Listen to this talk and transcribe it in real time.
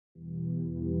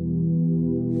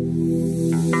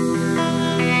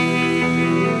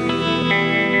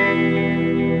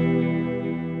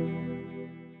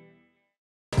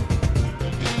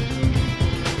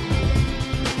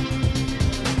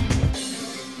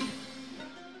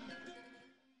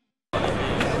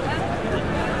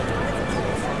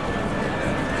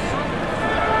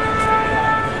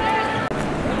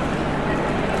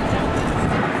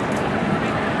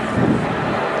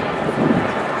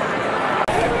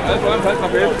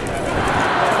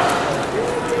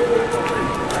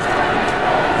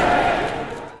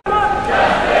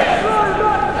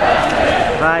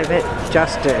Private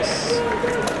justice.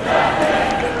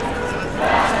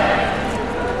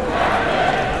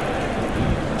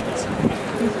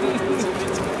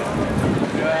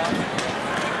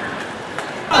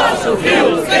 Fossil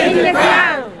fuels in the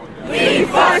ground! Leave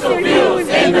fossil fuels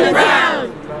in the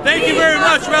ground! Thank you very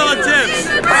much, relatives!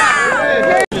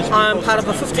 I'm part of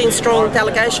a 15-strong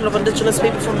delegation of Indigenous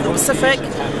people from the Pacific.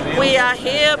 We are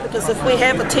here because if we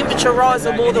have a temperature rise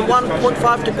of more than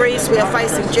 1.5 degrees, we are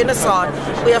facing genocide.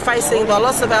 We are facing the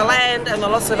loss of our land and the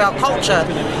loss of our culture.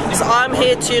 So I'm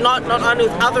here to unite not only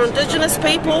with other Indigenous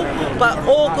people, but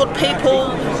all good people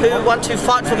who want to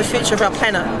fight for the future of our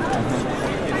planet.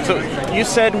 So you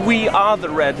said we are the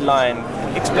red line.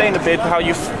 Explain a bit how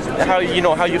you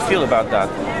feel about that.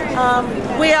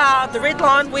 We are the red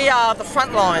line, we are the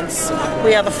front lines.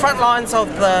 We are the front lines of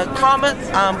the climate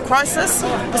crisis.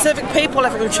 Pacific people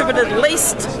have contributed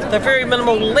the very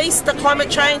minimal least to climate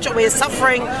change, and we are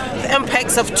suffering the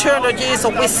impacts of 200 years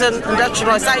of Western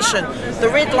industrialisation. The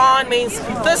red line means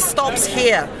this stops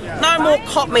here. No more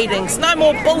COP meetings, no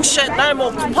more bullshit, no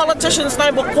more politicians,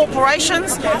 no more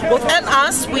corporations. Within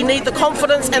us, we need the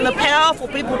confidence and the power for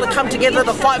people to come together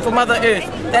to fight for Mother Earth.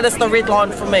 That is the red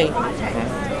line for me.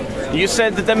 You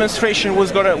said the demonstration we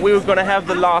were gonna have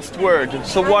the last word.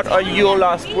 So what are your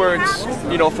last words,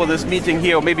 for this meeting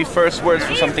here, or maybe first words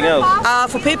for something else?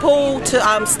 For people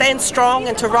to stand strong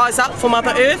and to rise up for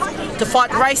Mother Earth, to fight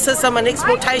racism and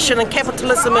exploitation and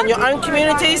capitalism in your own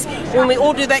communities. When we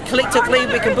all do that collectively,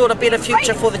 we can build a better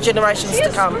future for the generations to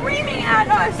come.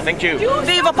 Thank you.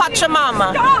 Viva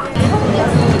Pachamama!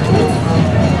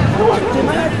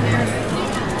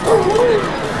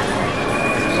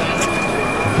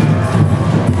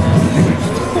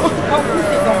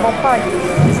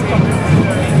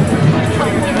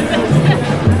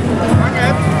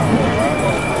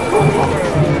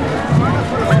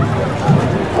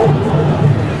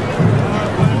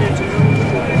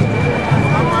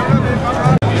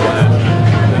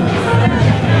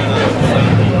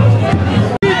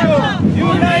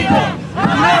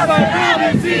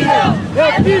 The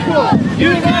people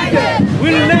united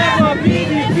will never be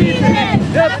defeated.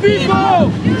 The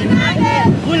people united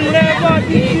will never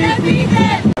be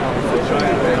defeated.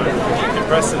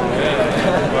 Impressive.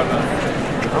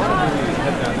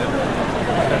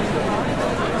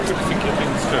 Good thinking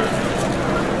things through.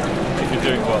 If you're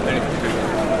doing what they do,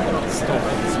 stop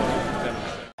it.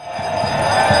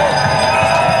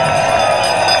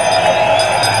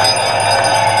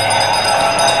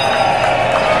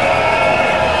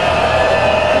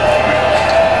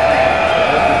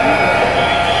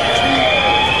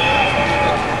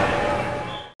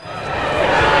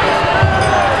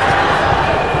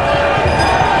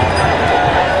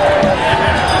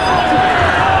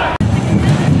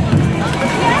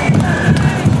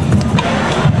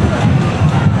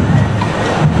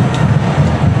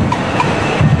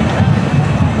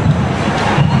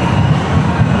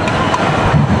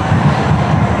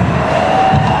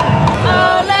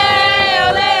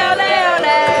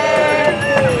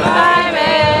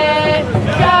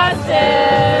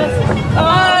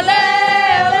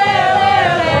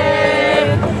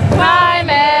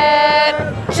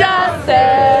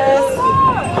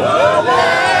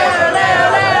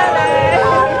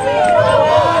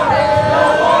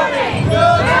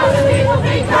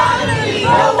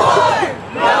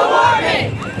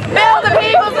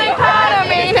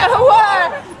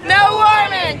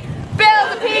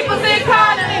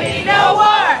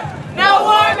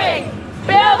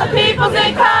 people's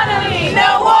economy,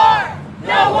 no war,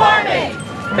 no warming.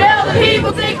 Build the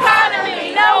people's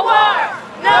economy, no war,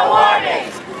 no warming.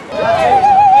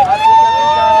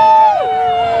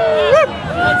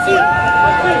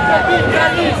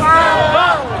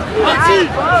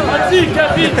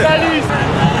 Anti-capitaliste.